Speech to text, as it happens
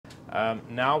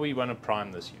Now we want to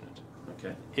prime this unit.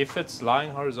 Okay. If it's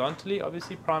lying horizontally,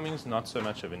 obviously priming is not so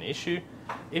much of an issue.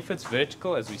 If it's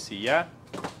vertical, as we see here,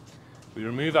 we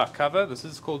remove our cover. This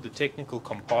is called the technical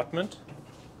compartment.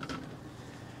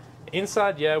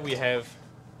 Inside here we have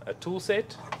a tool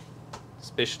set,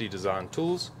 specially designed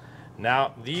tools.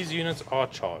 Now these units are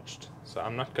charged, so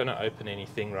I'm not going to open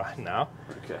anything right now.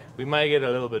 Okay. We may get a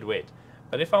little bit wet.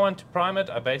 But if I want to prime it,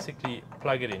 I basically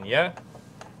plug it in here.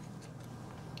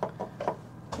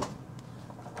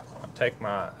 Take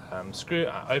my screw,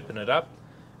 I open it up,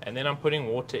 and then I'm putting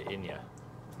water in here.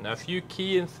 Now a few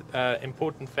key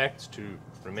important facts to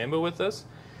remember with this.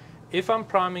 If I'm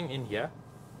priming in here,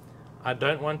 I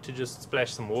don't want to just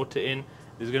splash some water in.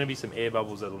 There's going to be some air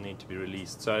bubbles that will need to be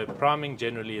released. So priming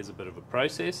generally is a bit of a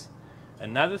process.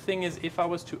 Another thing is, if I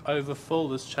was to overfill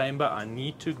this chamber, I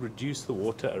need to reduce the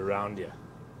water around here.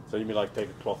 So you mean like take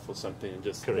a cloth or something and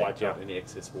just wipe out any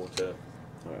excess water?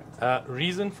 Right.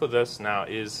 Reason for this now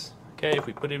is, okay, if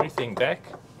we put everything back,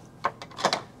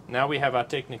 now we have our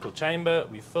technical chamber,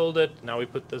 we filled it, now we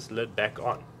put this lid back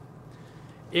on.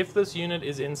 If this unit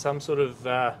is in some sort of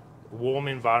warm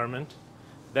environment,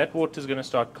 that water is going to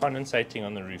start condensating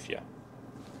on the roof here.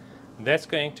 That's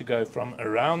going to go from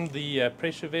around the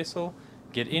pressure vessel,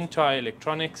 get into our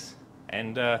electronics,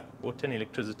 and water and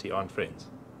electricity aren't friends.